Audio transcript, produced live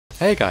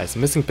Hey guys,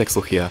 Missing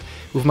Pixel here.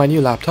 With my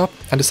new laptop,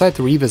 I decided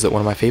to revisit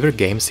one of my favorite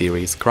game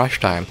series, Crash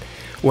Time.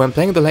 When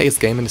playing the latest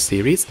game in the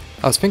series,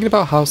 I was thinking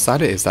about how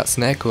sad it is that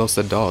Synetic closed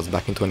their doors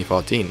back in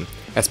 2014,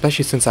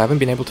 especially since I haven't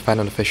been able to find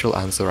an official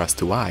answer as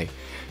to why.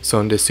 So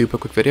in this super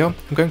quick video,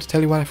 I'm going to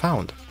tell you what I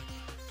found.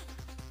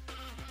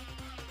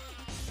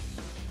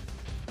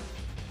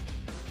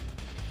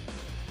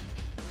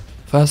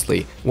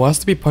 Firstly, what has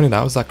to be pointed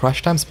out is that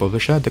Crash Time's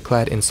publisher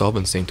declared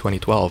insolvency in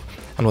 2012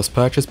 and was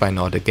purchased by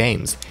Nordic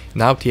Games,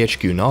 now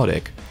THQ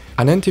Nordic.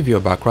 An interview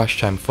about Crash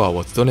Time 4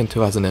 was done in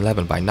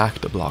 2011 by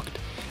Nachterblocked,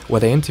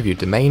 where they interviewed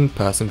the main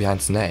person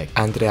behind Synetic,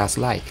 Andreas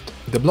Leicht.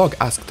 The blog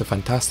asked a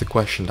fantastic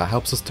question that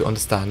helps us to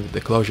understand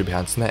the closure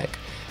behind Synetic.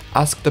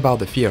 Asked about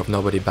the fear of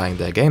nobody buying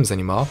their games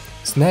anymore,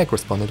 Synetic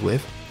responded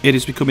with, "It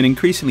is becoming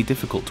increasingly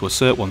difficult to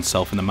assert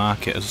oneself in the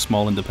market as a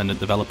small independent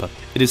developer.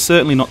 It is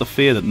certainly not the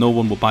fear that no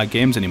one will buy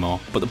games anymore,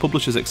 but the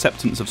publisher's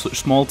acceptance of such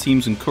small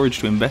teams and courage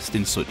to invest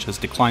in such has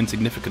declined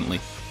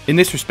significantly. In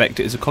this respect,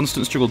 it is a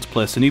constant struggle to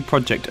place a new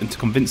project and to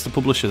convince the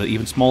publisher that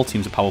even small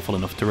teams are powerful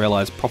enough to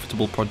realise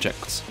profitable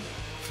projects."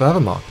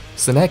 Furthermore,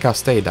 Synetic have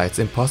stated that it's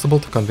impossible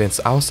to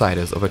convince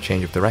outsiders of a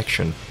change of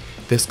direction.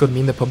 This could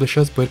mean the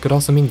publishers, but it could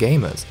also mean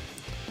gamers.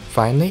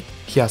 Finally,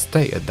 he has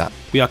stated that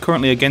 "We are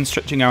currently again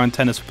stretching our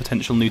antennas for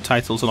potential new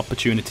titles and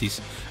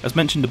opportunities. As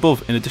mentioned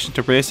above, in addition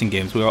to racing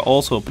games, we are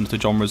also open to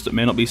genres that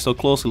may not be so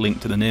closely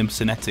linked to the name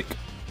Synetic."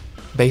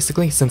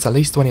 basically, since at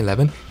least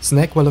 2011,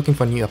 Synetic were looking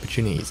for new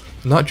opportunities,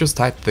 not just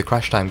tied to the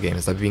Crash Time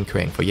games that they've been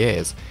creating for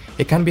years.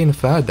 It can be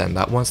inferred then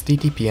that once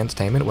DTP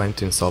Entertainment went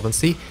into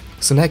insolvency,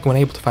 Synetic were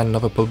unable to find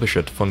another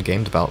publisher to fund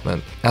game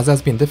development, as it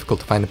has been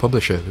difficult to find a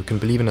publisher who can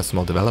believe in a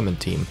small development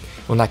team,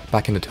 unlike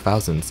back in the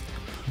 2000s.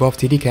 Both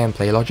TDK and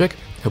PlayLogic,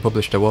 who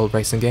published the world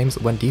racing games,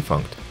 went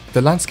defunct.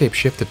 The landscape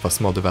shifted for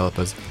small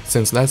developers,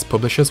 since less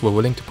publishers were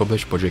willing to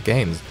publish budget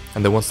games,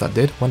 and the ones that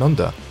did went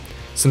under.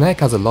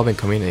 Synetic has a loving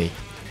community,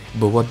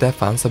 but would their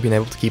fans have been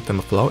able to keep them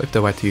afloat if they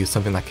were to use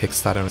something like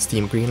Kickstarter or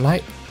Steam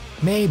Greenlight?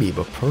 Maybe,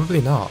 but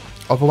probably not.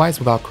 Otherwise,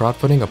 without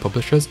crowdfunding or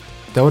publishers,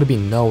 there would have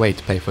been no way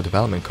to pay for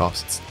development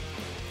costs.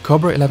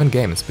 Cobra 11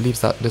 Games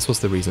believes that this was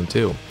the reason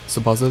too.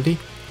 Supposedly,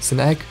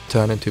 Synetic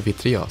turned into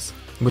Vitrios,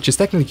 which is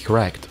technically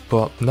correct,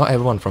 but not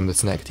everyone from the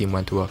Synetic team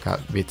went to work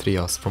at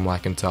Vitrios from what I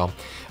can tell,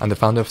 and the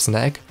founder of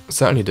Synetic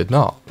certainly did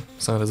not,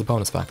 so there's a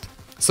bonus fact.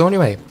 So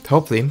anyway,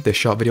 hopefully this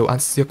short video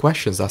answers your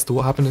questions as to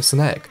what happened to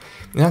Synetic.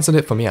 It answered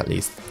it for me at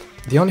least.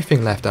 The only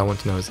thing left I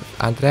want to know is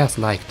if Andreas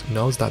Leicht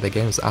knows that the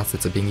game's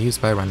assets are being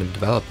used by a random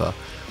developer.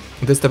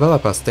 This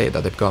developer stated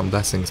that they've gotten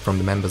blessings from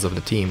the members of the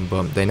team,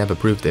 but they never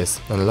proved this,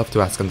 and I'd love to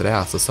ask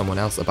Andreas or someone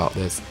else about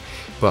this.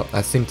 But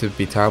I seem to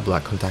be terrible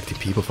at contacting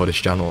people for this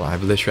channel.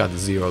 I've literally had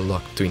zero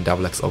luck doing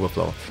Davilex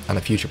Overflow and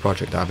a future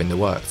project I have in the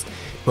works.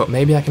 But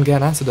maybe I can get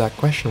an answer to that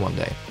question one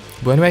day.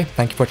 But anyway,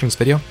 thank you for watching this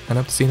video, and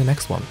I hope to see you in the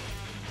next one.